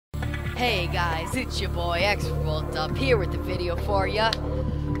Hey guys, it's your boy X here with the video for ya.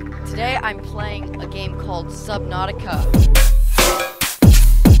 Today I'm playing a game called Subnautica.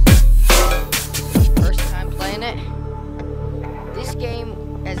 First time playing it. This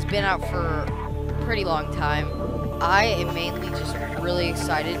game has been out for a pretty long time. I am mainly just really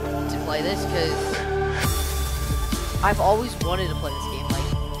excited to play this because I've always wanted to play this game.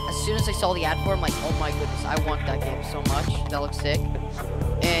 Like, as soon as I saw the ad for it, I'm like, oh my goodness, I want that game so much. That looks sick.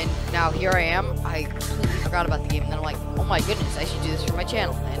 And now here I am. I completely forgot about the game, and then I'm like, oh my goodness, I should do this for my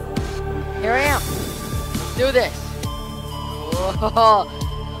channel. And here I am. Let's do this.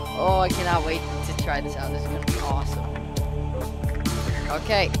 Oh, I cannot wait to try this out. This is gonna be awesome.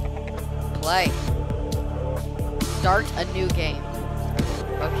 Okay, play. Start a new game.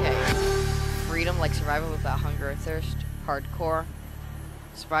 Okay. Freedom, like survival without hunger or thirst. Hardcore.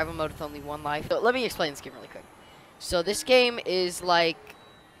 Survival mode with only one life. So let me explain this game really quick. So this game is like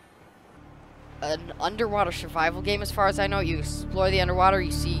an underwater survival game as far as I know. You explore the underwater,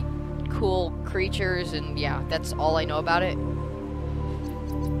 you see cool creatures, and yeah, that's all I know about it.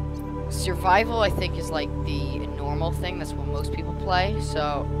 Survival, I think, is like the normal thing. That's what most people play,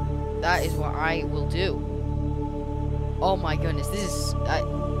 so that is what I will do. Oh my goodness, this is...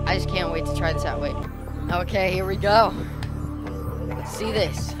 I just can't wait to try this out. Wait. Okay, here we go. Let's see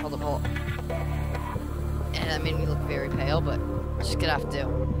this. Hold up. And that made me look very pale, but it's just gonna have to do.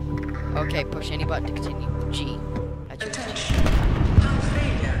 Okay, push any button to continue. G. Attention. Power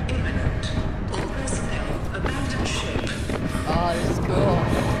failure imminent. All personnel abandon ship. Oh, this is cool.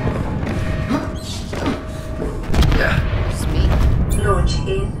 It's me. Launch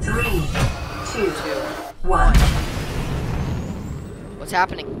in 3, 2, 1. What's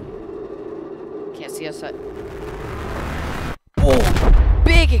happening? Can't see us. Oh,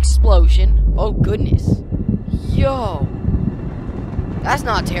 big explosion. Oh, goodness. Yo. That's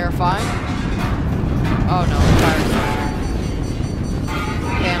not terrifying. Oh, no.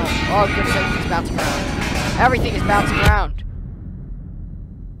 Panel. Oh, goodness, everything's bouncing around. Everything is bouncing around.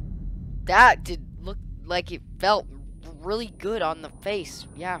 That did look like it felt really good on the face.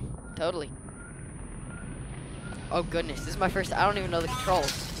 Yeah, totally. Oh, goodness. This is my first... I don't even know the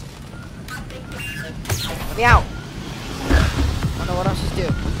controls. Let me out. I don't know what else to do.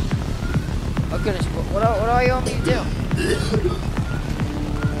 Oh goodness, what do I want me to do?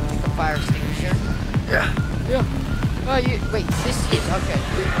 The fire extinguisher. Yeah. Oh, wait, this is, okay.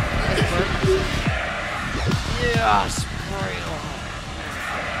 Yeah, spray on.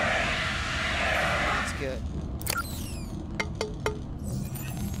 That's good.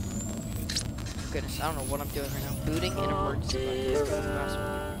 Goodness, I don't know what I'm doing right now. Booting and emergency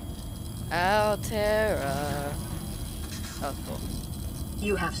button. Altera. Oh, cool.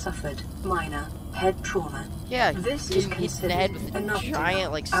 You have suffered minor head trauma. Yeah, this is considered the head with a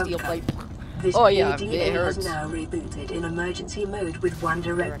giant, like, steel plate. This oh yeah, ADA it hurts. has now rebooted in emergency mode with one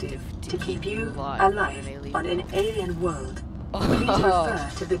directive to keep you alive on an alien world. Please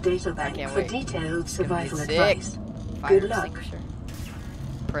refer to the data bank for detailed survival advice. Good luck.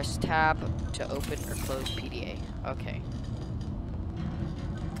 Press tab to open or close PDA. Okay.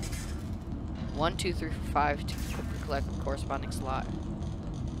 1, 2, 3, 4, 5 to collect the corresponding slot.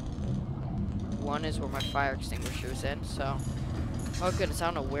 1 is where my fire extinguisher is in, so... Oh goodness, I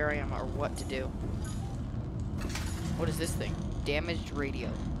don't know where I am or what to do. What is this thing? Damaged radio.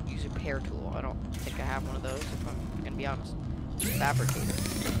 Use a repair tool. I don't think I have one of those, if I'm gonna be honest. Fabricator.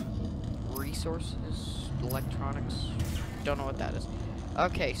 Resources. Electronics. Don't know what that is.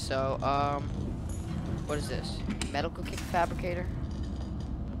 Okay, so, what is this? Medical kit fabricator.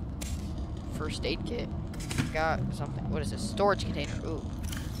 First aid kit. Got something. What is this? Storage container. Ooh.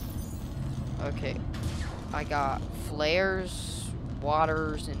 Okay. I got flares,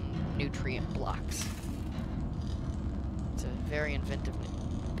 waters, and nutrient blocks. It's a very inventive.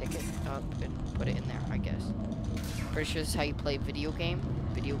 Pick it up and put it in there, I guess. Pretty sure this is how you play video game.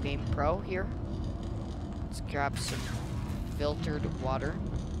 Video game pro here. Let's grab some filtered water.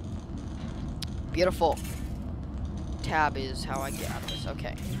 Beautiful. Tab is how I get out of this.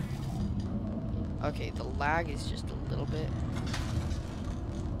 Okay. Okay, the lag is just a little bit.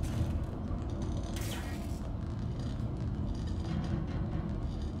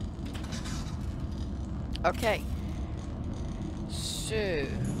 Okay. So,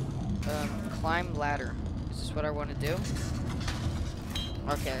 climb ladder. Is this what I want to do?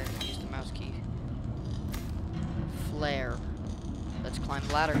 Okay, use the mouse key. Flare. Let's climb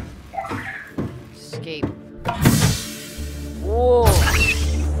ladder. Escape. Whoa!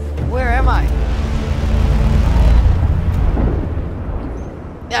 Where am I?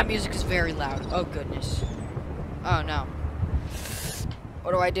 That music is very loud. Oh goodness. Oh no.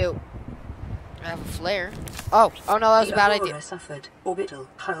 What do I do? I have a flare. Oh no, that was a bad idea. Suffered orbital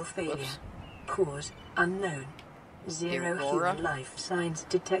hull failure. Whoops. Cause unknown. Zero human life signs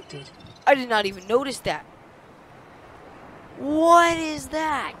detected. I did not even notice that. What is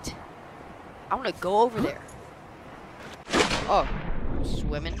that? I want to go over there. Oh,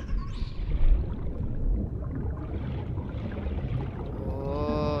 swimming.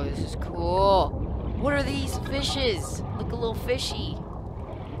 Oh, this is cool. What are these fishes? Look a little fishy.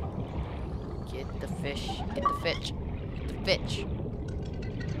 Get the fish. Get the fish. Get the fish.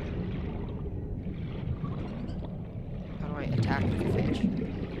 How do I attack the fish?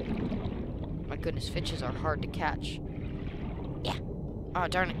 My goodness, fishes are hard to catch. Yeah. Oh,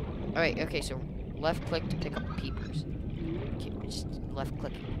 darn it. Alright, okay, so left click to pick up peepers. Okay, just left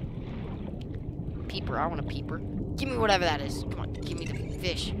click. Peeper, I want a peeper. Give me whatever that is. Come on, give me the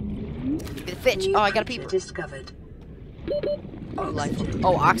fish. Give me the fish. Oh, I got a peeper. Discovered. Oxygen.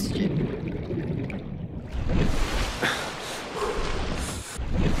 Oh, oxygen.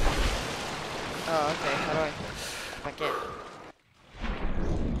 Oh, okay, how do I back in?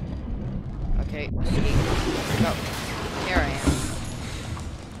 Okay, escape. Go. Here I am.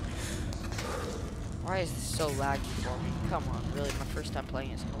 Why is this so laggy for me? Come on, really? My first time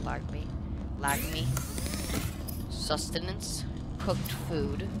playing is gonna lag me. Lag me. Sustenance. Cooked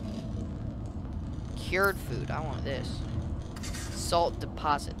food. Cured food. I want this. Salt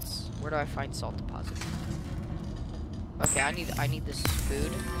deposits. Where do I find salt deposits? Okay, I need this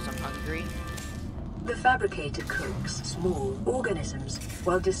food because I'm hungry. The fabricator cooks small organisms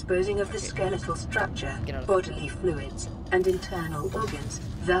while disposing of the skeletal structure, bodily fluids, and internal organs,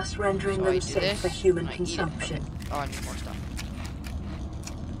 thus rendering them safe for human consumption. Okay. Oh, I need more stuff.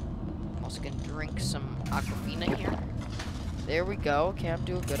 I'm also gonna drink some aquafina here. There we go. Okay, I'm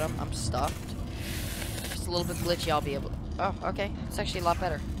doing good. I'm stuffed. Just a little bit glitchy. I'll be able to... Oh, okay. It's actually a lot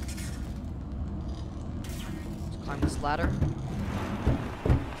better. Let's climb this ladder.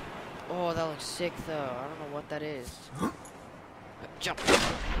 Oh, that looks sick, though. I don't know what that is. Jump.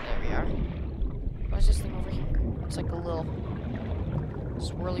 There we are. What is this thing over here? It's like a little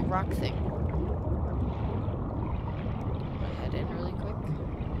swirly rock thing. I'm gonna head in really quick.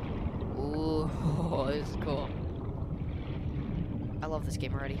 Ooh, oh, this is cool. I love this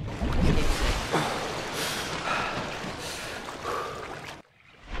game already. This game's sick.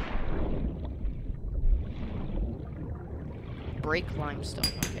 Break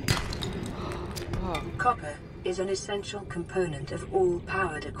limestone, okay. Oh. Copper is an essential component of all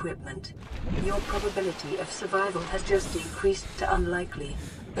powered equipment. Your probability of survival has just increased to unlikely,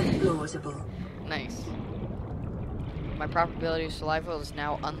 but plausible. Nice. My probability of survival is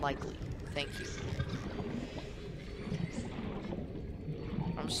now unlikely. Thank you.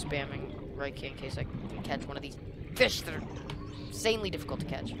 I'm spamming right key in case I can catch one of these fish that are insanely difficult to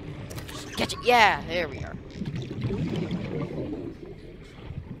catch. Just catch it. Yeah, there we are.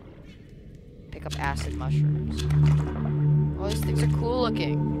 Pick up acid mushrooms. Oh, these things are cool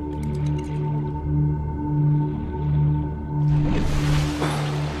looking.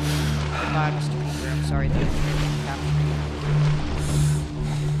 Goodbye, Mr. Peter. I'm sorry that I didn't capture you.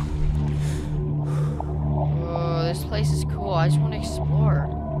 Oh, this place is cool. I just want to explore. I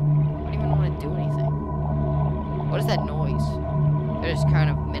don't even want to do anything. What is that noise? They're just kind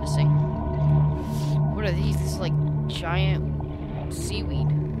of menacing. What are these? This is like giant seaweed.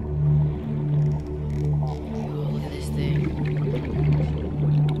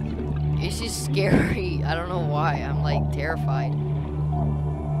 This is scary. I don't know why. I'm like terrified.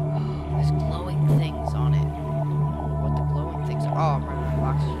 Oh, there's glowing things on it. What the glowing things are? Oh, I'm running out of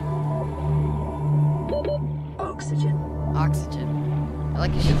oxygen. Oxygen. Oxygen. I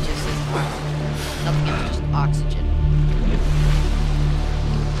like it. She just says oxygen. Nothing else, just oxygen.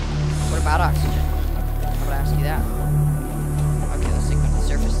 What about oxygen? I'm gonna ask you that. Okay, let's take it to the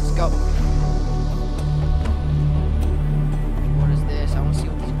surface. Let's go. I want to see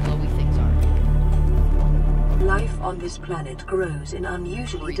what these glowy things are. Life on this planet grows in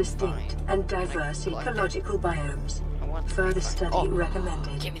unusually distinct and diverse ecological biomes. Further study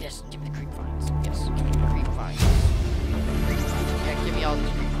recommended. Give me this. Give me the creep vines. Yes, give me the creep vines. Yeah, give me all these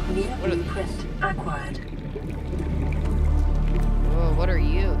creep vines. New blueprint acquired. Whoa, what are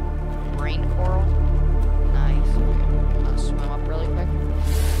you? Brain coral? Nice. I'll swim up really quick.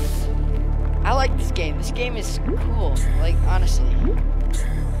 I like this game. This game is cool. Like, honestly.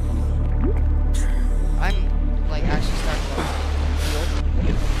 I'm, like, actually starting to feel.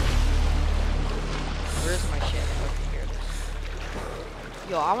 Where's my shit? I hope you hear this.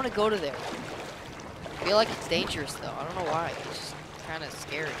 Yo, I want to go to there. I feel like it's dangerous, though. I don't know why. It's just kind of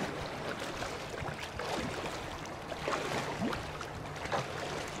scary.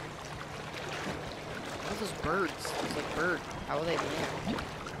 those birds? It's like bird. How are they land?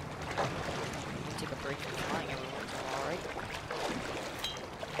 Take a break from flying every once in a while, right?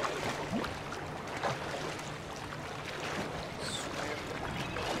 Swim.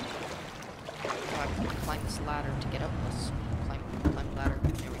 Oh, I climb this ladder to get up. Let's climb the ladder.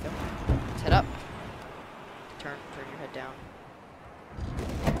 There we go. Let's head up. Turn your head down.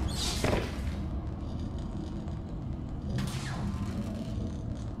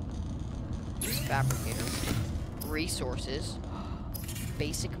 Fabricator. Resources.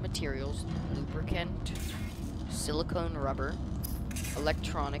 Basic materials. Lubricant. Silicone rubber.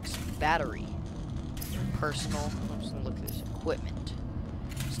 Electronics. Battery. Personal. I'm just gonna look at this. Equipment.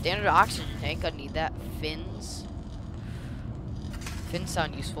 Standard oxygen tank. I need that. Fins. Fins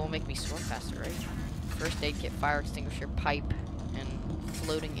sound useful. Make me swim faster, right? First aid kit. Fire extinguisher. Pipe. And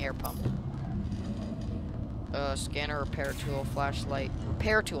floating air pump. Scanner. Repair tool. Flashlight.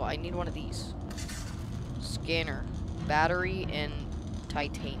 Repair tool. I need one of these. Scanner, battery, and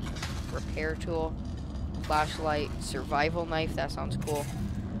titanium. Repair tool, flashlight, survival knife, that sounds cool.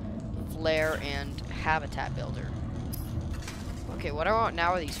 Flare, and habitat builder. Okay, what I want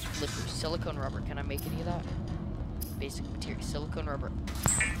now are these flippers. Silicone rubber, can I make any of that? Basic material, silicone rubber.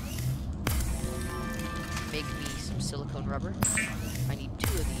 Make me some silicone rubber. I need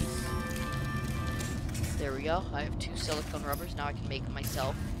 2 of these. There we go, I have 2 silicone rubbers. Now I can make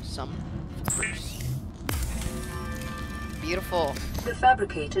myself some flippers. Beautiful. The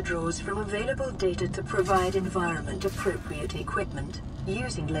fabricator draws from available data to provide environment-appropriate equipment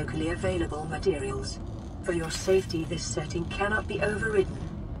using locally available materials. For your safety, this setting cannot be overridden.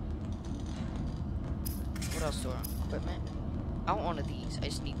 What else do I want? Equipment? I want one of these. I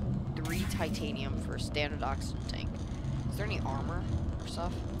just need 3 titanium for a standard oxygen tank. Is there any armor or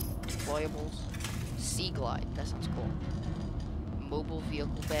stuff? Deployables? Sea glide. That sounds cool. Mobile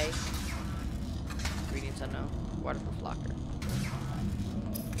vehicle bay. Ingredients unknown. Waterproof locker.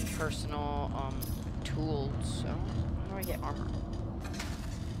 Personal tools. How do I get armor?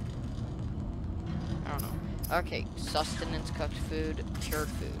 I don't know. Okay, sustenance, cooked food, cured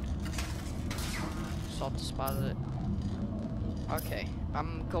food. Salt deposit it. Okay,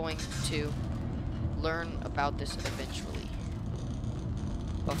 I'm going to learn about this eventually.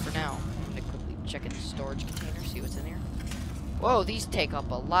 But for now, I'm gonna quickly check in the storage container, see what's in here. Whoa, these take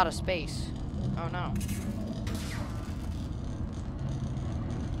up a lot of space. Oh no.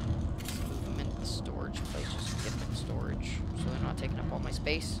 So they're not taking up all my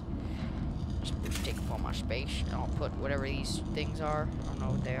space. Just take up all my space, and I'll put whatever these things are. I don't know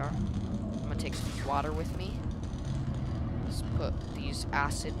what they are. I'm gonna take some water with me. Let's put these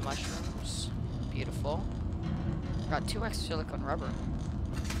acid mushrooms. Beautiful. Got 2 extra silicone rubber.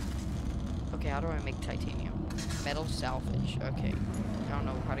 Okay, how do I make titanium? Metal salvage. Okay, I don't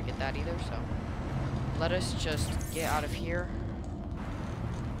know how to get that either. So let us just get out of here.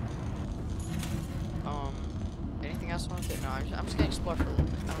 Anything else I want to do? No, I'm just gonna explore for a little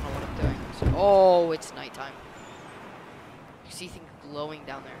bit. I don't know what I'm doing. So, oh, it's nighttime. You see things glowing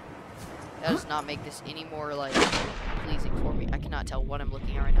down there. That does not make this any more, like, pleasing for me. I cannot tell what I'm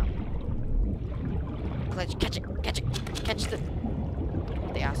looking at right now. Catch it, catch it, catch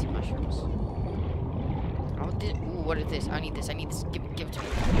the acid mushrooms. Oh, ooh, what is this? I need this, I need this. Give it to me.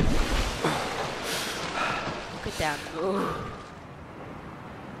 Look at that. Ooh.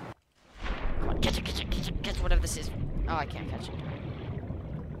 Catch it, catch it, catch it, catch whatever this is. Oh, I can't catch it.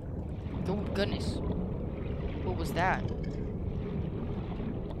 Oh, goodness. What was that?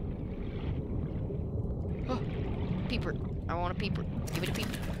 Oh, peeper. I want a peeper. Give it a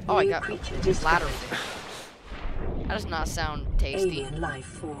peeper. Oh, I got ladder fish. That does not sound tasty. Alien life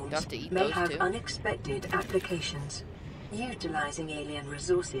forms Do I have to eat may those have too? unexpected applications. Utilizing alien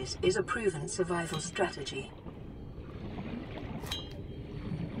resources is a proven survival strategy.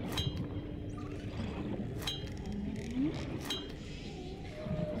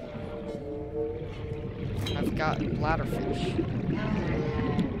 I've got bladderfish.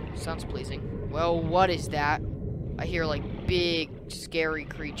 Sounds pleasing. Well, what is that? I hear like big, scary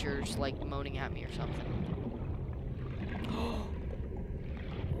creatures like moaning at me or something.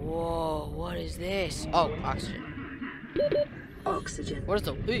 Whoa, what is this? Oh, oxygen. Oxygen. What is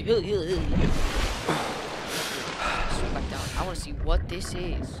the... Swim back down. I want to see what this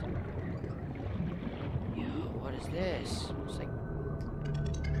is. Yo, what is this? It's like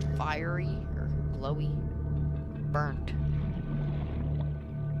fiery or glowy. Burnt.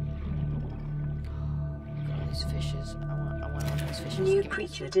 Look at all these fishes. I want one of these fishes. New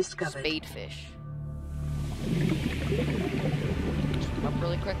creature discovered. Spadefish. Swim up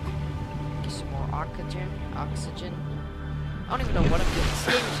really quick. Get some more oxygen. I don't even know what I'm doing. This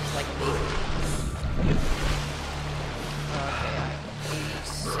game is just like amazing.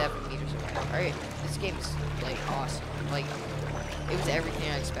 Alright, this game is, like, awesome. Like, it was everything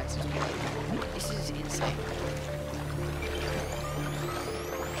I expected it to be like. This is insane.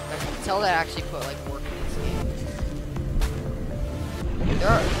 I can tell that I actually put, like, work in this game.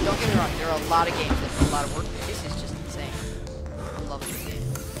 Don't get me wrong, there are a lot of games that put a lot of work. This is just insane. I love this game.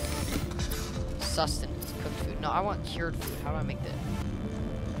 Sustenance, cooked food. No, I want cured food. How do I make that?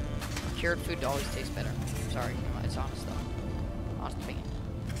 Cured food always tastes better. Sorry, it's honest though. Honest opinion.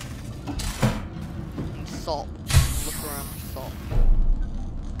 And salt. Look around for salt.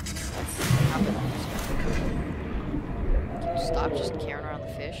 Can you stop just carrying around the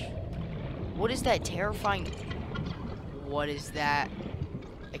fish? What is that terrifying? What is that?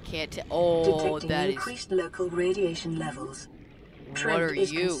 I can't tell. Oh, Detecting that is. increased local radiation levels. What Trend are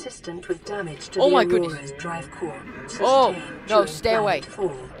is you? consistent with damage to Oh the my Aurora's goodness. drive core. Oh, sustained no, during stay away.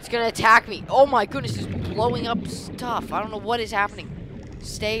 planet fall. It's gonna attack me. Oh my goodness, it's blowing up stuff. I don't know what is happening.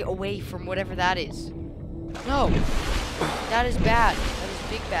 Stay away from whatever that is. No. That is bad. That is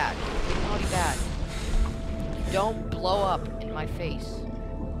big bad. Big naughty bad. Don't blow up in my face.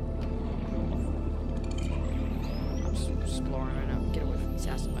 I'm just exploring right now. Get away from these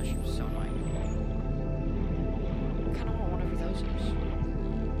acid mushrooms. So annoying. I kinda want whatever those is.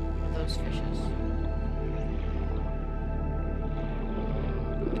 One of those fishes.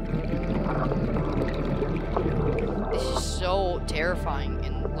 This is so terrifying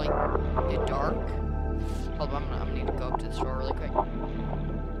and like the dark. Hold on, I'm gonna need to go up to the store really quick.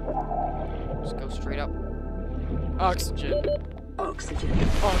 Just go straight up. Oxygen. Oxygen.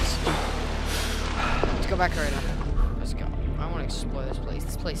 Oxygen. Let's go back right now. Let's go. I want to explore this place.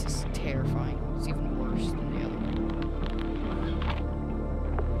 This place is terrifying. It's even worse than the other one.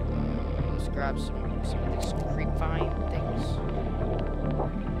 Let's grab some of these creepvine things.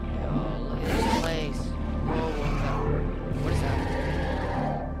 Oh, look at this place. Whoa, what is that?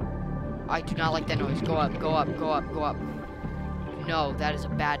 I do not like that noise. Go up, go up, go up, go up. No, that is a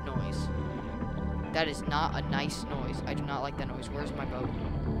bad noise. That is not a nice noise. I do not like that noise. Where's my boat?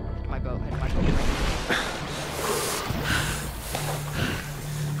 My boat. Head my boat right now.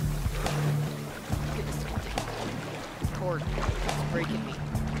 Look at this cord. It's breaking me.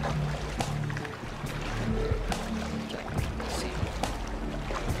 Okay, let's see.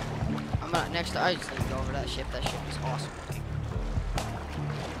 I'm not next. I just need to go over that ship. That ship is awesome looking.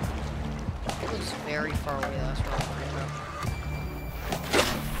 It looks very far away. That's where I'm worried about.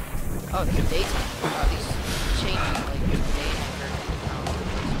 Oh, it's daytime. Oh, these changes like day and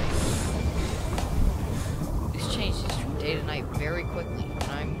night. These changes from day to night very quickly, and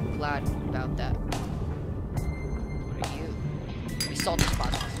I'm glad about that. What are you? We salt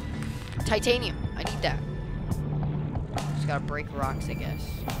deposits. Titanium. I need that. Just gotta break rocks, I guess.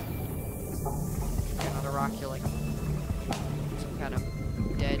 Another rock, you're like some kind of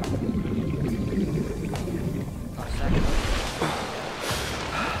dead. Oh, second.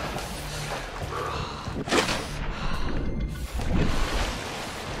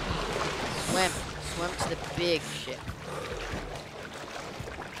 Swim to the big ship.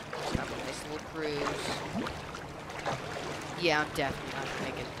 Let's have a nice little cruise. Yeah, I'm definitely not gonna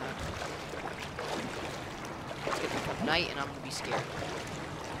make it in time. It's gonna become night and I'm gonna be scared.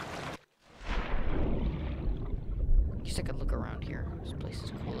 I guess I could look around here. This place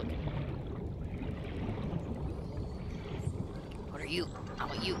is cool looking. What are you? How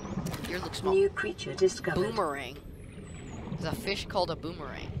about you? Here looks small. New creature discovered. Boomerang. There's a fish called a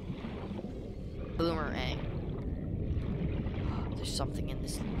boomerang. Boomerang. There's something in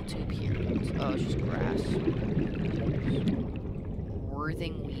this little tube here. Oh, it's just grass.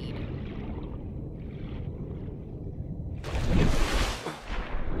 Worthing weed.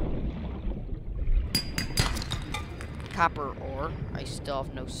 Copper ore. I still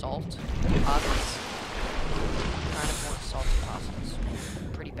have no salt. Deposits. Kind of want salt deposits.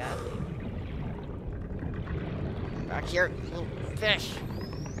 Pretty badly. Back here, little fish.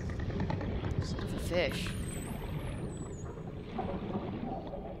 Fish.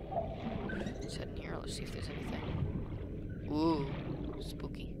 Let's head in here. Let's see if there's anything. Ooh,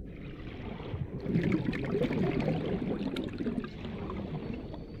 spooky.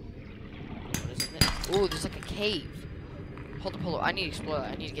 What is it? Ooh, there's like a cave. Hold up, hold up. I need to explore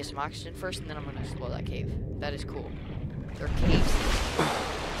that. I need to get some oxygen first, and then I'm gonna explore that cave. That is cool. There are caves.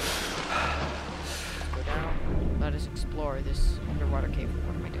 Let's go down. Let us explore this underwater cave.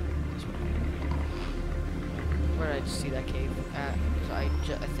 What am I doing? Where did I just see that cave at? I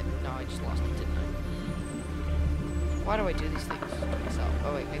just lost it, didn't I? Why do I do these things to myself?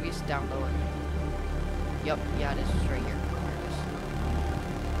 Oh wait, maybe it's down lower. Yup, yeah it is. It's right here. There it is.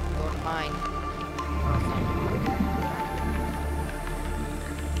 Go to mine.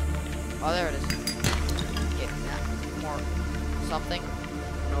 Oh, Oh, there it is. Get that. More something.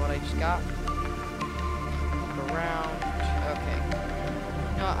 Don't know what I just got. Look around. Okay.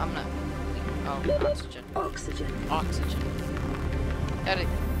 No, I'm not. Oh, oxygen. Oxygen. That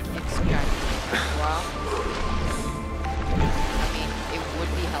it's kind of a while. I mean, it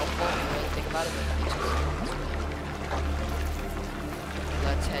would be helpful if you really think about it, but it's really.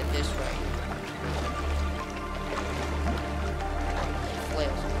 Let's head this way.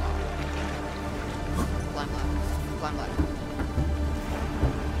 Flails. Climb ladder.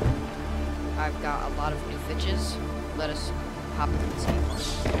 I've got a lot of new fitches. Let us hop inside.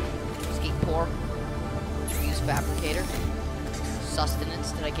 Skeet pour. Use fabricator.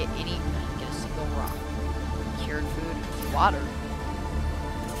 Sustenance. Did I get any? Get a single rock. Cured food. Water.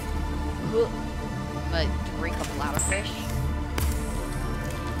 I'm gonna drink a lot of fish.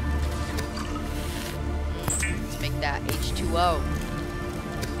 Let's make that H2O.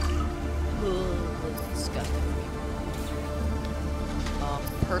 That's disgusting.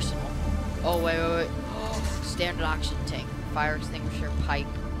 Personal. Oh, wait. Standard oxygen tank. Fire extinguisher, pipe,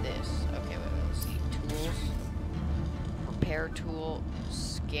 this. Okay, wait, let's see. Tools. Repair tool,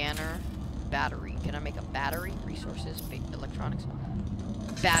 scanner, battery. Can I make a battery? Resources, electronics.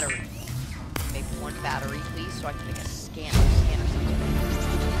 Battery. Make one battery, please, so I can make a scanner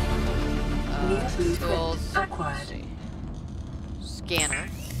something. Tools. Acquired. Scanner.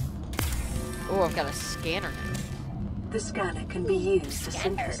 Oh, I've got a scanner now. The scanner can be used to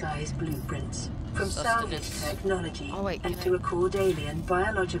synthesize blueprints from salvage technology and to record alien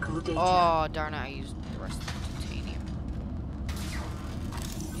biological data. Oh, darn it, I used the rest of the titanium.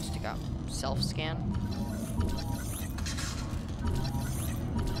 Used to go self-scan.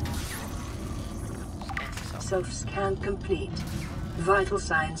 Self-scan complete. Vital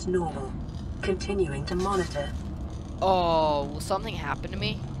signs normal. Continuing to monitor. Oh, will something happen to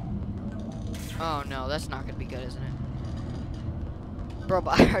me? Oh no, that's not gonna be good, isn't it? Bro,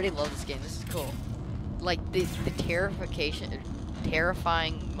 but I already love this game. This is cool. Like the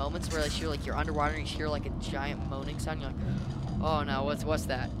terrifying moments where like you're underwater and you hear like a giant moaning sound. You're like, oh no, what's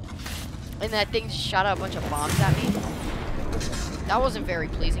that? And that thing just shot out a bunch of bombs at me. That wasn't very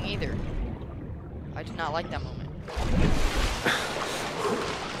pleasing either. I did not like that moment.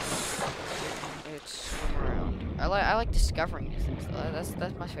 It's swim around. I like discovering new things.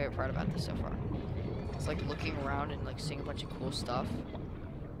 That's my favorite part about this so far. It's like looking around and like seeing a bunch of cool stuff.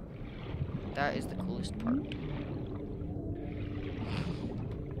 That is the coolest part.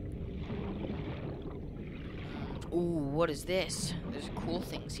 Ooh, what is this? There's cool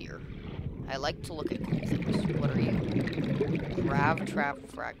things here. I like to look at cool things. What are you? Grav trap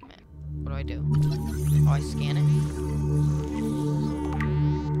fragment. What do I do? Oh, I scan it.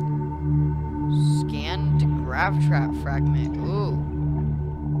 Scan to grav trap fragment. Ooh.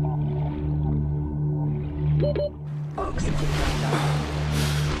 Oxygen.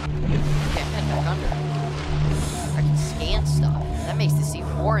 Okay, I'm heading back under. I can scan stuff. That makes this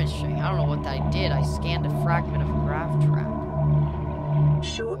even more interesting. I don't know what I did. I scanned a fragment of a grav trap.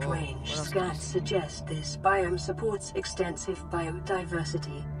 Short-range scans suggest this biome supports extensive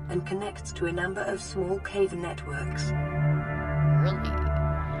biodiversity and connects to a number of small cave networks. Really?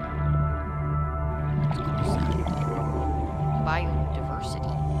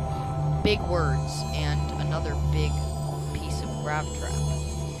 Biodiversity. Big words and another big piece of grav trap.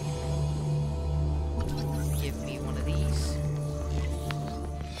 Give me one of these.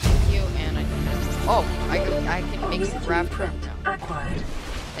 Thank you, and I can make some grav trap now. Acquired.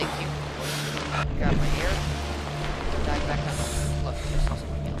 Thank you. Grab my air. Dive back up. Look, I saw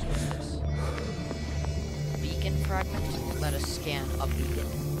something else. What's this? Beacon fragment. Let us scan a beacon.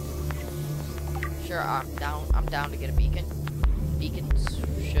 Sure, I'm down to get a beacon. Beacons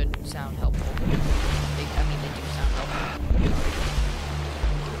should sound helpful. I mean, they do sound helpful.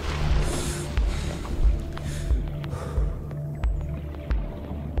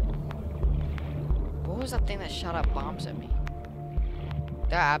 What was that thing that shot up bombs at me?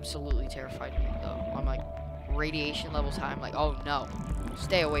 That absolutely terrified me, though. I'm like, radiation levels high. I'm like, oh no,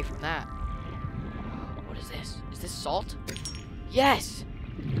 stay away from that. What is this? Is this salt? Yes!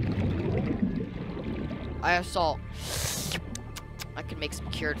 I have salt. I can make some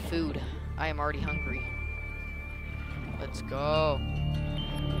cured food. I am already hungry. Let's go.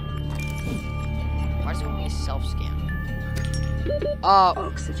 Why does it want me to self-scan? Oh,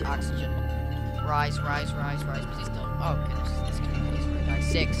 oxygen. Rise. Please don't. Oh, goodness. This can be please right now.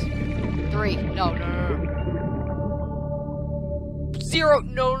 6, 3. No. 0.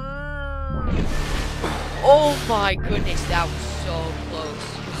 No. Oh my goodness. That was so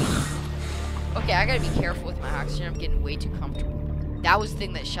close. Okay, I gotta be careful with my oxygen. I'm getting way too comfortable. That was the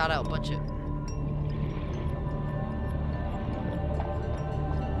thing that shot out a bunch of...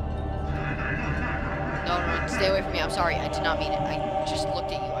 No, stay away from me. I'm sorry. I did not mean it. I just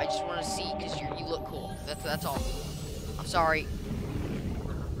looked at you. I just want to see because you look cool. That's all. I'm sorry.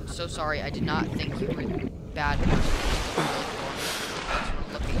 I'm so sorry. I did not think you were a bad person. I just want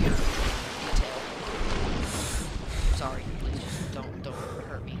to look at your detail. I'm sorry. Please just don't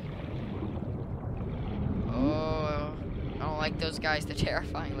hurt me. Oh, I don't like those guys. They're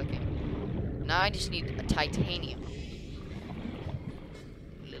terrifying looking. Now I just need a titanium.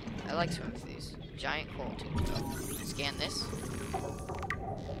 I like some of these. Giant coral tube. Oh, scan this.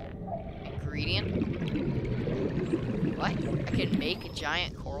 Ingredient. What? I can make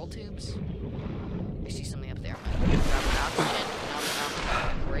giant coral tubes? I see something up there. I'm gonna grab my oxygen. Now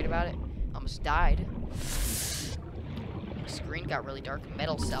I'm worried about it. Almost died. My screen got really dark.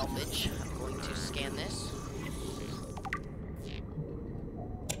 Metal salvage. I'm going to scan this.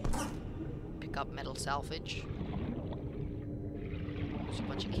 Pick up metal salvage. There's a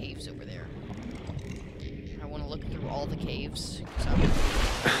bunch of caves over there. I want to look through all the caves.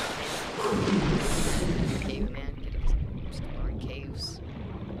 Caveman, get exploring caves.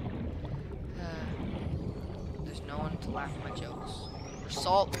 There's no one to laugh at my jokes. Or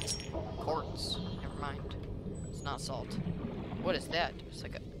salt. Quartz. Never mind. It's not salt. What is that? It's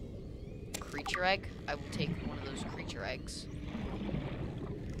like a creature egg? I will take one of those creature eggs.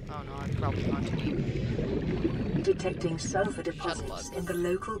 Oh no, I'm probably going to need... Detecting sulfur deposits in the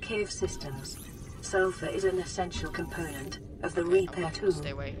local cave systems. Sulfur is an essential component of the repair tool. Stay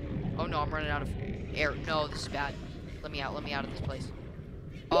away. Oh no, I'm running out of air. No, this is bad. Let me out of this place.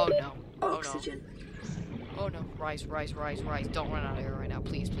 Oh no. Oh Oxygen. No. Oh no. Rise. Don't run out of air right now.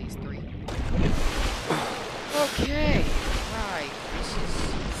 Please. 3. Okay. Right. This is...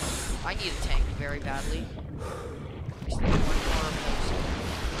 I need a tank very badly. I just need one more of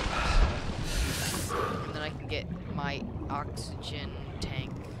those. And then I can get my oxygen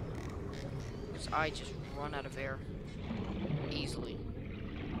tank. Because I just run out of air. Easily.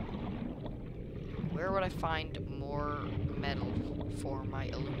 Where would I find more metal for my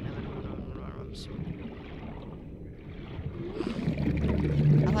aluminum?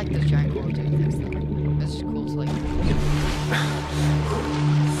 I like those giant coral tube things though. That's just cool to like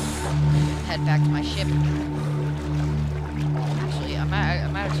head back to my ship. Actually, I'm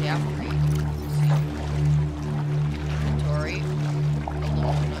actually out for inventory.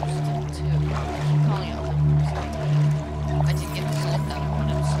 Aluminum too. I keep calling it aluminum. I did get the salt that I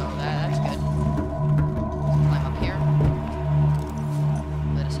wanted, so that's good. Climb up here.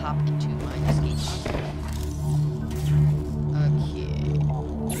 Let us hop into my escape pod.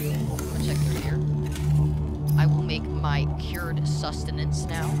 Check through here. I will make my cured sustenance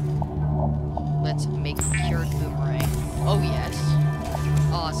now. Let's make a cured boomerang. Oh yes.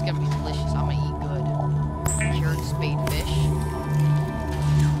 Oh, it's gonna be delicious. I'm gonna eat good. Cured spade fish.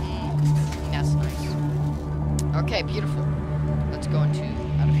 That's nice. Okay, beautiful. Let's go into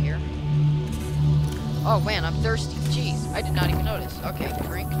out of here. Oh man, I'm thirsty. Jeez, I did not even notice. Okay,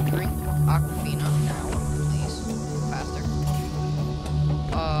 drink Aquafina now, please. Faster.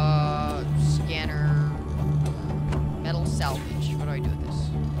 Scanner. Metal salvage. What do I do with this?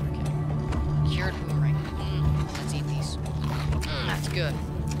 Okay. Cured boomerang. Let's eat these. That's good.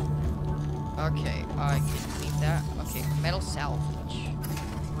 Okay, I can leave that. Okay, metal salvage.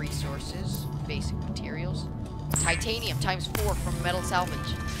 Resources. Basic materials. Titanium ×4 from metal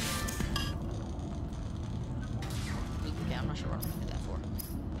salvage. Okay, I'm not sure what I'm gonna do that for.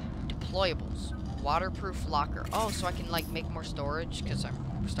 Deployables. Waterproof locker. Oh, so I can like make more storage because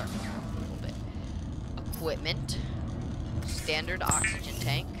I'm starting to a little bit. Equipment. Standard oxygen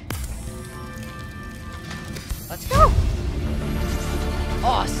tank. Let's go!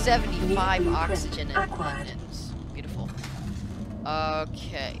 Oh, 75 oxygen and abundance. Beautiful.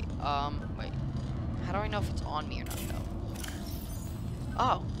 Okay, wait. How do I know if it's on me or not, though?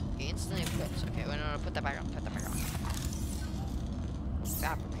 Oh, it instantly equips. Okay, wait, no, put that back on,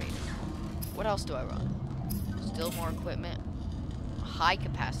 Fabricator. What else do I run? Still more equipment. High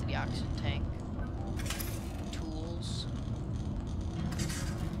capacity oxygen tank. Tools.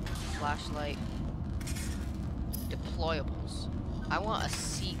 Flashlight. Deployables. I want a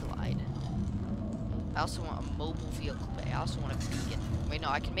sea glide. I also want a mobile vehicle bay. I also want a beacon. Wait, no,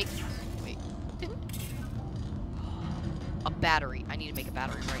 I can make these. Wait. A battery. I need to make a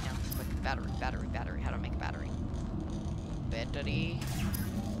battery right now. Quick, battery. How do I make a battery? Battery.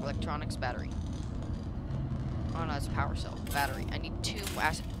 Electronics battery. Oh no, it's a power cell. Battery. I need 2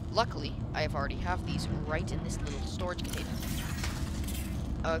 acid. Luckily, I already have these right in this little storage container.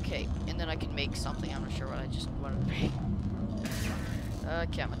 Okay, and then I can make something. I'm not sure what I just wanted to make.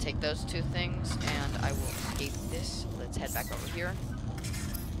 Okay, I'm gonna take those 2 things, and I will escape this. Let's head back over here.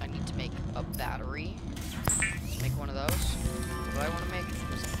 I need to make a battery. Let's make one of those. What do I want to make?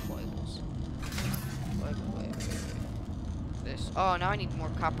 Deployables. Wait. This. Oh, now I need more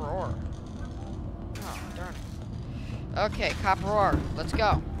copper ore. Oh, darn it. Okay, copper ore. Let's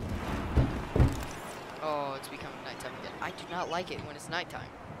go. Oh, it's becoming nighttime again. I do not like it when it's nighttime.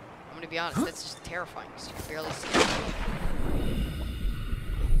 I'm gonna be honest, that's just terrifying. Because you can barely see anything.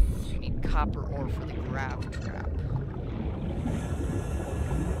 You need copper ore for the grav trap.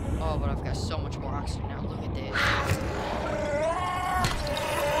 Oh, but I've got so much more oxygen now. Look at this.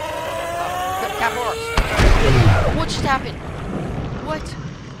 Oh, copper ore. What just happened? What?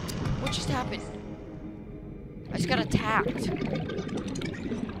 What just happened? I just got attacked.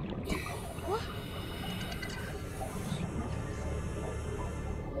 What?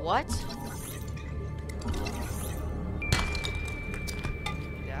 What?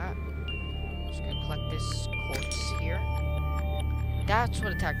 That. I'm just gonna collect this quartz here. That's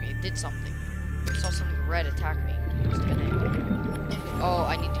what attacked me. It did something. I saw something red attack me. Oh,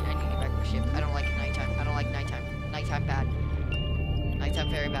 I need to get back to my ship. I don't like it nighttime. I don't like nighttime. Nighttime bad. Nighttime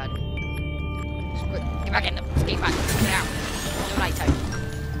very bad. Quick, get back in the escape pod. Get out. No nighttime.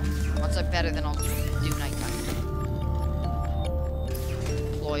 Once I'm better, then I'll do nighttime.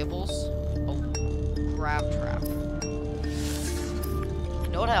 Deployables. Oh, grav trap. You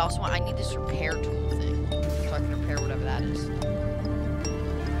know what I also want? I need this repair tool thing. So I can repair whatever that is.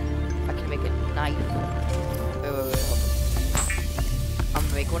 I can make a knife. Wait, hold on. I'm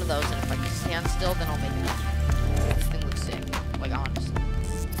gonna make one of those, and if I can stand still, then I'll make it. This thing looks sick. Like, honest.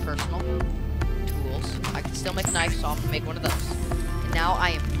 Personal. Tools. I can still make a knife, so I'm gonna make one of those. And now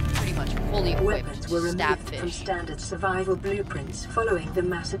I am pretty much fully equipped Weapons to were stab removed fish. from standard survival blueprints following the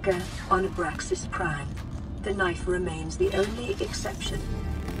massacre on Abraxas Prime. The knife remains the only exception.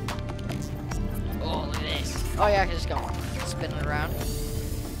 Oh, look at this. Oh yeah, I can just go spin it around.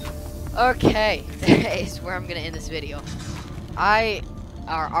 Okay, that is where I'm gonna end this video. I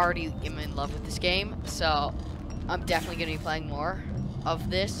already am in love with this game, so I'm definitely gonna be playing more of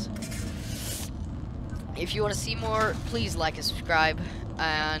this. If you want to see more, please like and subscribe.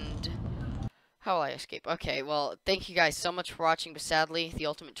 And how will I escape? Okay, well, thank you guys so much for watching, but sadly, the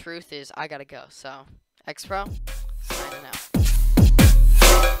ultimate truth is I gotta go. So, X-Pro, signing out.